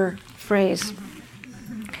definitely her phrase.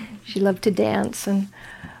 She loved to dance and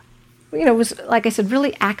was, like I said,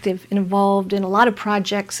 really active and involved in a lot of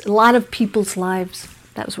projects, a lot of people's lives.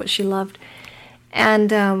 That was what she loved.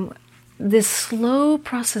 And this slow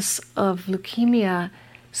process of leukemia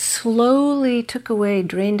slowly took away,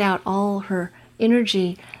 drained out all her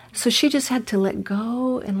energy. So she just had to let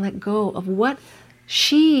go of what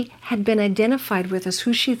she had been identified with as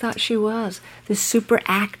who she thought she was. This super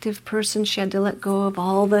active person. She had to let go of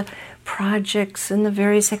all the projects and the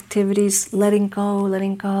various activities, letting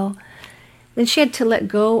go. Then she had to let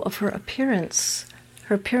go of her appearance.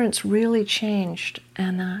 Her appearance really changed,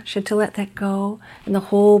 and she had to let that go, and the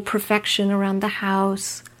whole perfection around the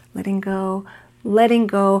house, letting go.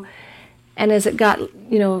 And as it got,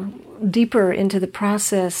 deeper into the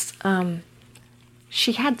process,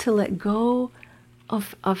 she had to let go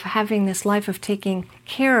of having this life of taking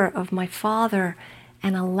care of my father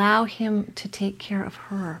and allow him to take care of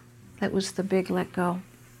her. That was the big let go.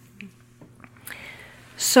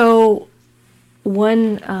 So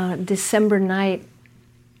one December night,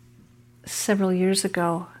 several years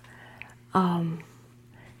ago, I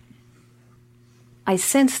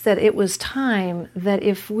sensed that it was time that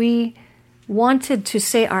if we wanted to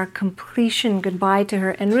say our completion goodbye to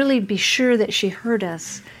her and really be sure that she heard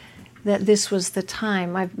us, that this was the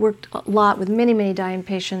time. I've worked a lot with many, many dying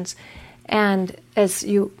patients, and as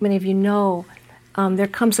many of you know, there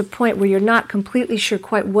comes a point where you're not completely sure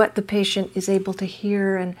quite what the patient is able to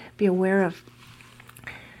hear and be aware of.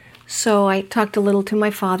 So I talked a little to my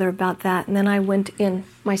father about that, and then I went in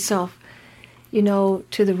myself,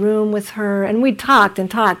 to the room with her, and we talked and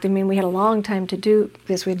talked. We had a long time to do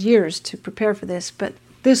this. We had years to prepare for this, but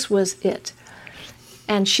this was it.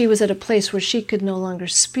 And she was at a place where she could no longer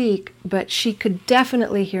speak, but she could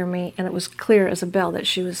definitely hear me, and it was clear as a bell that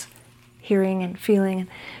she was hearing and feeling. And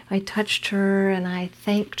I touched her, and I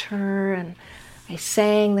thanked her, and I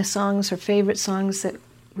sang the songs, her favorite songs that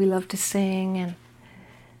we love to sing, and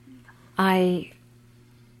I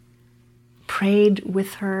prayed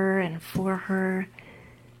with her and for her.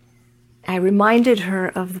 I reminded her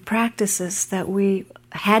of the practices that we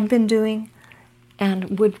had been doing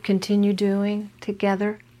and would continue doing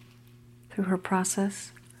together through her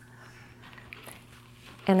process.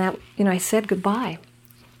 And I said goodbye.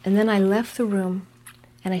 And then I left the room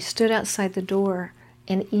and I stood outside the door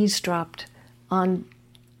and eavesdropped on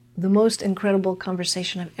the most incredible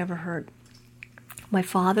conversation I've ever heard. My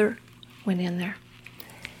father went in there.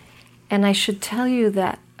 And I should tell you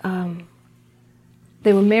that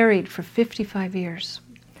they were married for 55 years.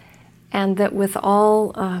 And that with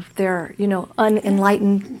all of their,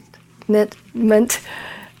 unenlightenment,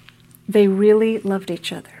 they really loved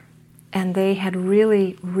each other. And they had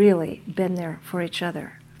really, really been there for each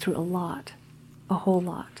other through a whole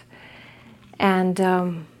lot.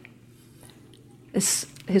 And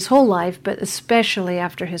his whole life, but especially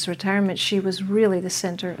after his retirement, she was really the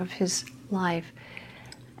center of his life.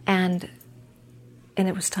 And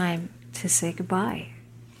it was time to say goodbye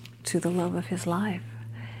to the love of his life.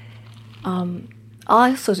 I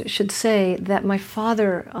also should say that my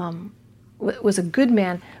father was a good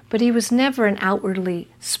man, but he was never an outwardly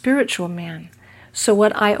spiritual man. So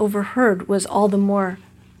what I overheard was all the more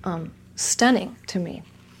stunning to me.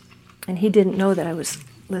 And he didn't know that I was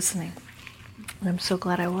listening. And I'm so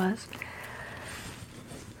glad I was.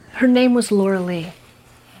 Her name was Laura Lee.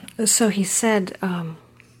 So he said,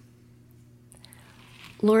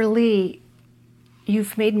 Laura Lee,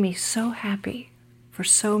 you've made me so happy for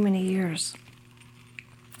so many years.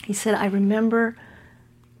 He said, I remember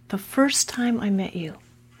the first time I met you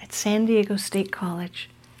at San Diego State College.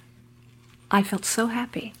 I felt so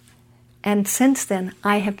happy. And since then,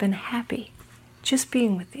 I have been happy just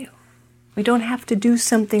being with you. We don't have to do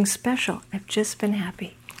something special. I've just been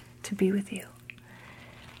happy to be with you.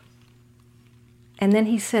 And then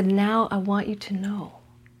he said, now I want you to know,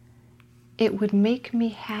 it would make me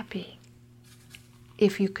happy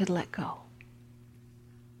if you could let go.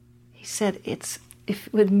 He said, it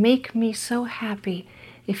would make me so happy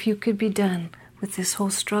if you could be done with this whole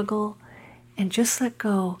struggle and just let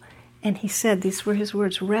go. And he said, these were his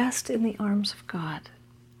words, rest in the arms of God.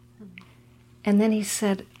 And then he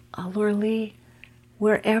said, Laura Lee,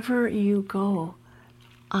 wherever you go,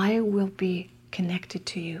 I will be connected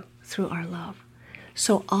to you through our love.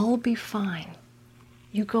 So I'll be fine.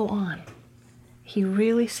 You go on. He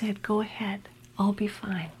really said, go ahead. I'll be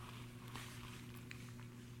fine.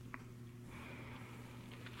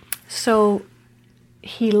 So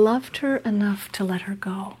he loved her enough to let her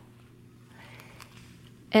go.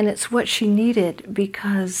 And it's what she needed,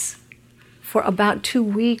 because for about 2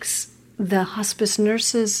 weeks, the hospice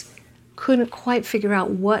nurses couldn't quite figure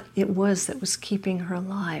out what it was that was keeping her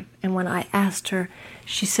alive. And when I asked her,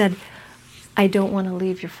 she said, I don't want to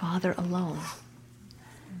leave your father alone.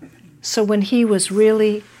 So when he was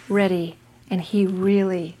really ready and he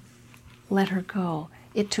really let her go,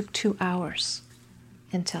 it took 2 hours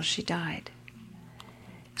until she died.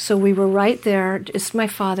 So we were right there, just my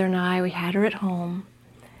father and I, we had her at home,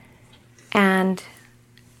 and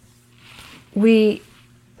we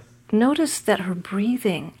noticed that her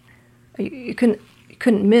breathing, you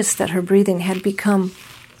couldn't miss that her breathing had become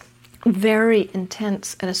very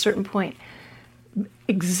intense at a certain point,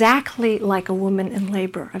 exactly like a woman in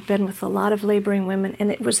labor. I've been with a lot of laboring women, and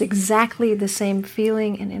it was exactly the same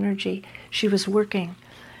feeling and energy. She was working.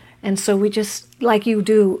 And so we just, like you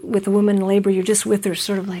do with a woman in labor, you're just with her,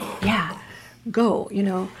 sort of like, yeah, go,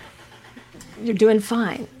 you're doing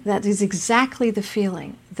fine. That is exactly the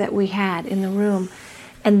feeling that we had in the room.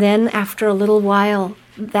 And then after a little while,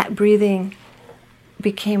 that breathing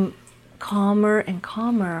became calmer and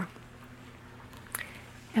calmer.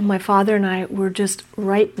 And my father and I were just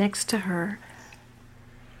right next to her.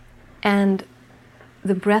 And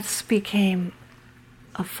the breaths became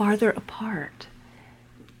farther apart.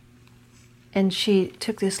 And she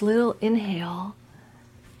took this little inhale,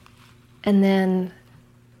 and then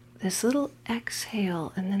this little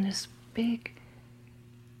exhale, and then this big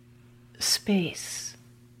space.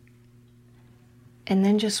 And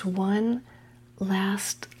then just one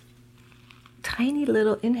last tiny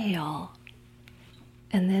little inhale,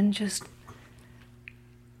 and then just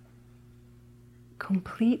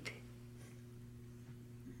complete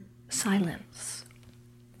silence.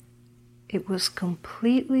 It was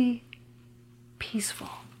completely peaceful.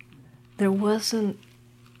 There wasn't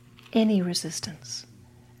any resistance.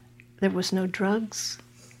 There was no drugs.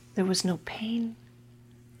 There was no pain.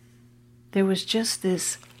 There was just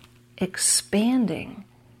this expanding,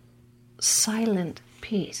 silent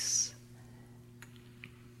peace.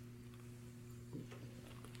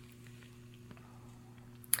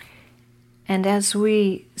 And as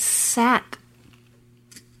we sat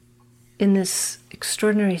in this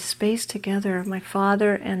extraordinary space together, my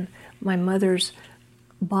father and my mother's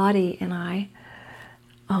body and I,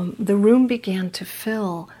 the room began to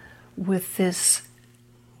fill with this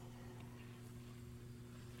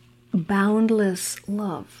boundless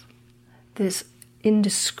love, this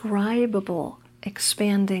indescribable,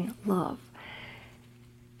 expanding love.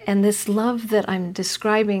 And this love that I'm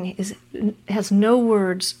describing has no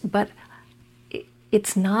words, but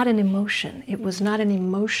it's not an emotion. It was not an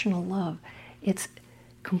emotional love. It's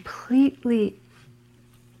completely,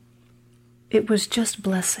 it was just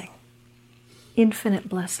blessing, infinite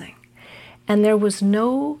blessing. And there was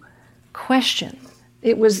no question.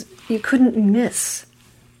 It was, you couldn't miss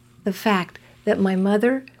the fact that my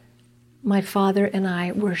mother, my father, and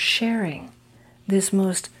I were sharing this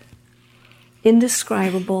most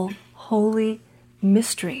indescribable, holy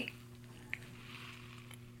mystery.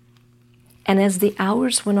 And as the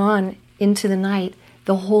hours went on into the night,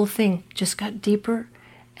 the whole thing just got deeper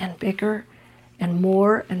and bigger and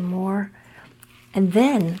more and more. And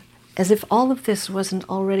then, as if all of this wasn't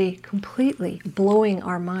already completely blowing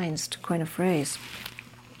our minds, to coin a phrase,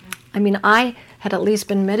 I mean, I had at least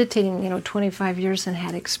been meditating, 25 years and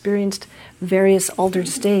had experienced various altered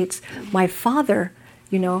states. My father,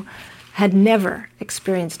 had never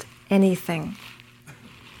experienced anything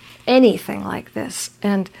like this.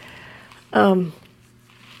 And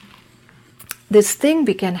this thing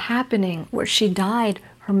began happening where she died.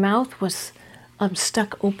 Her mouth was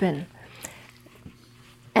stuck open,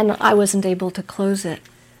 and I wasn't able to close it.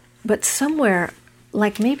 But somewhere,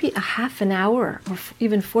 like maybe a half an hour or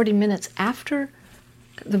even 40 minutes after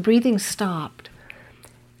the breathing stopped,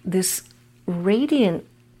 this radiant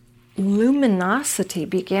luminosity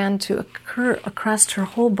began to occur across her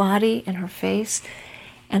whole body and her face,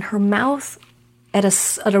 and her mouth, at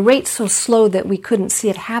a rate so slow that we couldn't see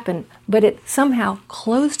it happen, but it somehow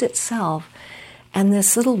closed itself, and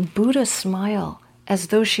this little Buddha smile, as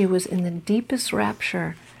though she was in the deepest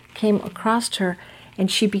rapture, came across her, and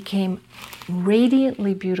she became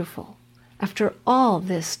radiantly beautiful. After all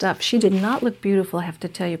this stuff, she did not look beautiful, I have to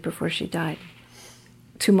tell you, before she died.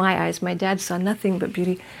 To my eyes, my dad saw nothing but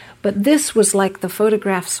beauty. But this was like the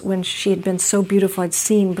photographs when she had been so beautiful I'd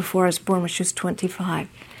seen before I was born, when she was 25.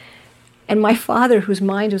 And my father, whose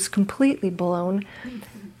mind was completely blown,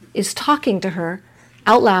 is talking to her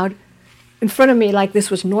out loud in front of me like this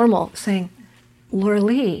was normal, saying, Laura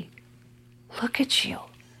Lee, look at you.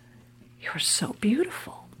 You're so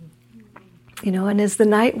beautiful. You know, and as the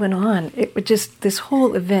night went on, it would just, this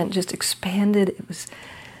whole event just expanded.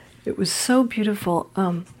 It was so beautiful.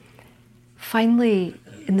 Finally,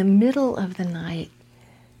 in the middle of the night,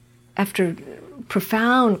 after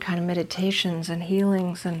profound kind of meditations and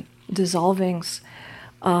healings and dissolvings,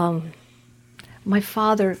 my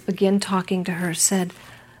father, again talking to her, said,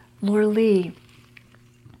 Laura Lee,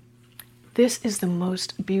 this is the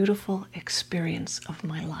most beautiful experience of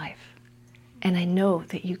my life, and I know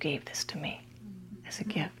that you gave this to me as a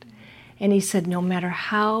gift. And he said, no matter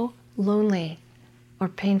how lonely or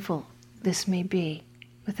painful this may be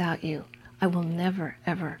without you, I will never,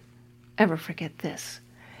 ever, ever forget this.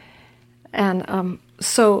 And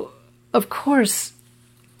so, of course,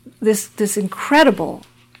 this incredible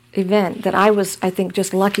event that I was, I think,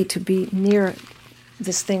 just lucky to be near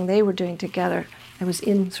this thing they were doing together. I was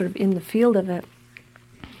sort of in the field of it.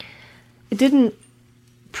 It didn't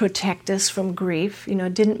protect us from grief, you know,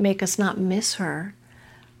 it didn't make us not miss her,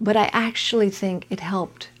 but I actually think it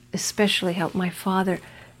helped, especially helped my father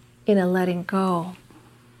in a letting go.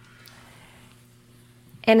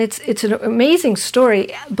 And it's an amazing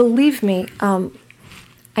story. Believe me,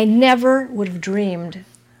 I never would have dreamed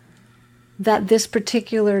that this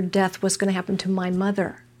particular death was going to happen to my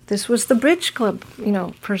mother. This was the bridge club, you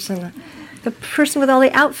know, person, the person with all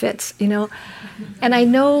the outfits, you know. And I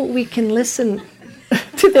know we can listen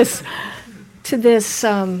to this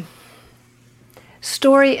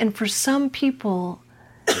story, and for some people,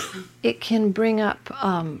 it can bring up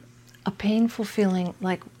a painful feeling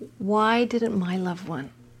like, why didn't my loved one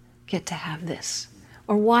get to have this?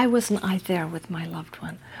 Or why wasn't I there with my loved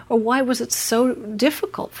one? Or why was it so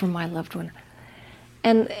difficult for my loved one?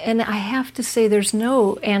 And I have to say there's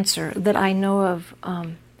no answer that I know of.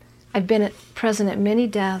 I've been present at many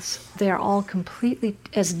deaths. They are all completely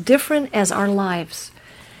as different as our lives.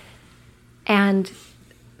 And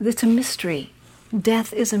it's a mystery.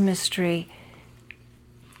 Death is a mystery.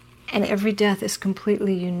 And every death is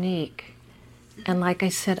completely unique. And like I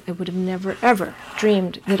said, I would have never, ever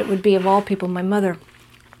dreamed that it would be, of all people, my mother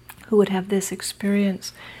who would have this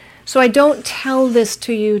experience. So I don't tell this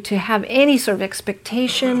to you to have any sort of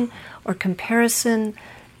expectation or comparison,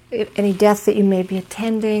 any death that you may be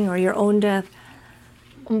attending or your own death,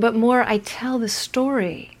 but more I tell the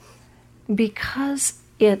story because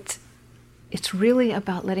it's really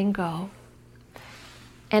about letting go,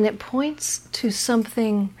 and it points to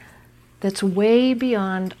something that's way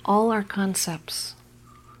beyond all our concepts,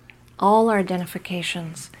 all our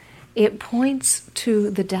identifications. It points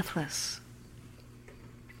to the deathless.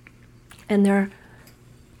 And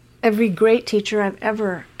every great teacher I've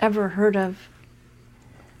ever heard of,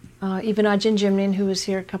 even Ajahn Jimnin, who was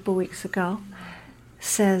here a couple weeks ago,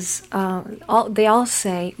 says, they all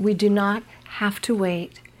say, we do not have to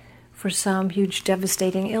wait for some huge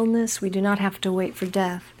devastating illness. We do not have to wait for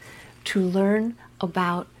death to learn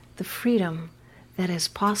about the freedom that is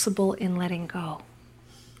possible in letting go.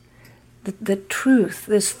 The truth,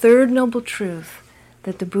 this third noble truth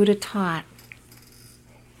that the Buddha taught,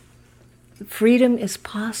 freedom is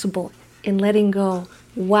possible in letting go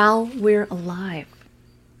while we're alive.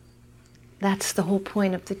 That's the whole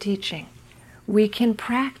point of the teaching. We can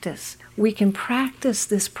practice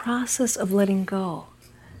this process of letting go,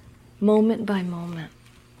 moment by moment.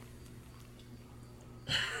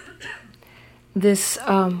 This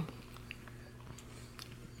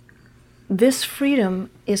freedom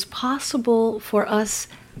is possible for us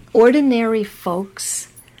ordinary folks,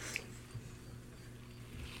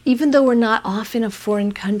 even though we're not off in a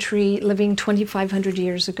foreign country living 2,500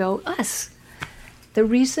 years ago, us. The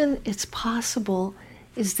reason it's possible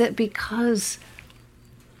is that because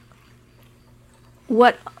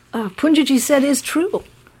what Punjaji said is true.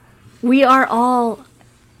 We are all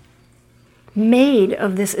made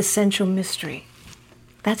of this essential mystery.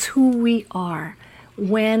 That's who we are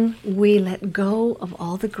when we let go of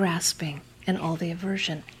all the grasping and all the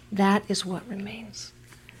aversion. That is what remains.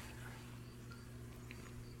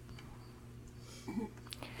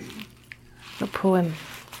 A poem.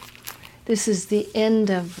 This is the end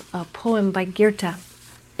of a poem by Girta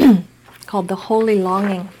called The Holy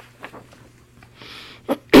Longing.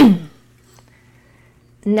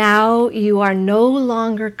 Now you are no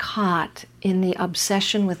longer caught in the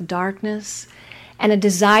obsession with darkness, and a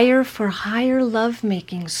desire for higher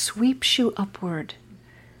lovemaking sweeps you upward.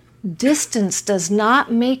 Distance does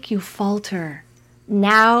not make you falter.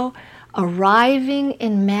 Now, arriving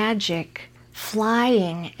in magic,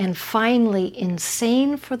 flying, and finally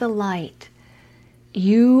insane for the light,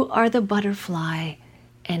 you are the butterfly,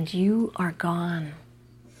 and you are gone.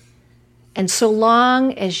 And so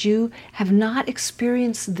long as you have not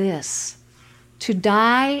experienced this, to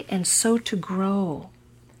die and so to grow,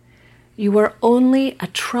 you are only a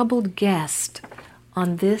troubled guest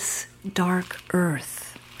on this dark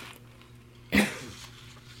earth.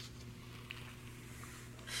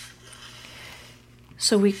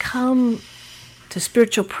 So we come to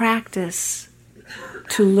spiritual practice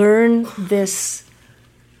to learn this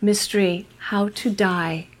mystery, how to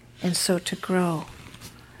die and so to grow.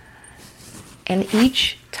 And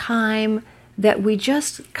each time that we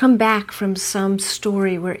just come back from some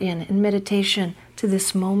story we're in meditation to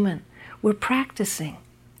this moment, we're practicing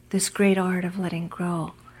this great art of letting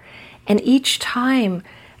go. And each time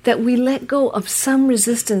that we let go of some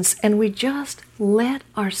resistance and we just let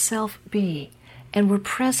ourselves be, and we're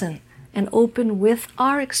present and open with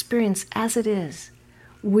our experience as it is,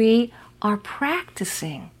 we are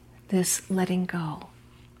practicing this letting go,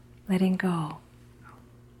 letting go.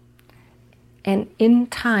 And in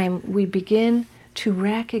time, we begin to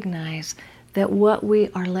recognize that what we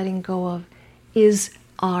are letting go of is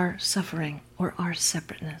our suffering or our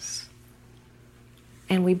separateness.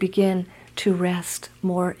 And we begin to rest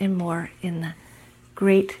more and more in the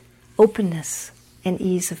great openness and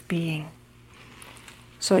ease of being.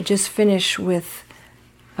 So I just finish with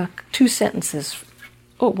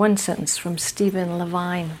one sentence from Stephen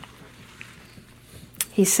Levine.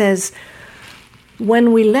 He says,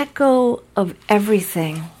 "When we let go of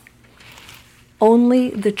everything,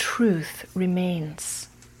 only the truth remains,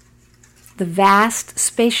 the vast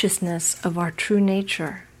spaciousness of our true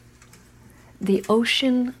nature, the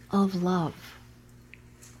ocean of love,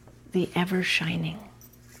 the ever-shining."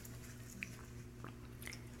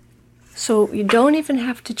 So you don't even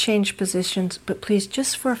have to change positions, but please,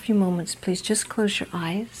 just for a few moments, please just close your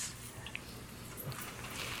eyes.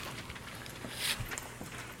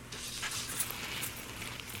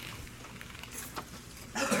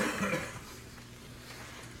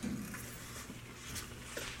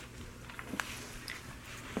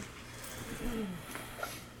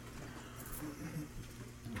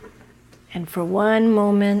 And for one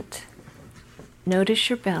moment, notice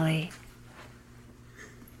your belly.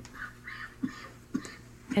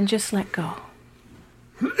 And just let go.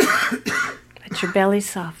 Let your belly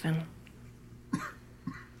soften.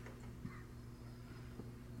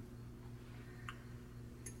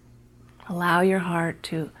 Allow your heart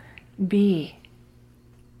to be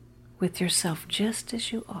with yourself just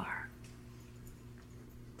as you are.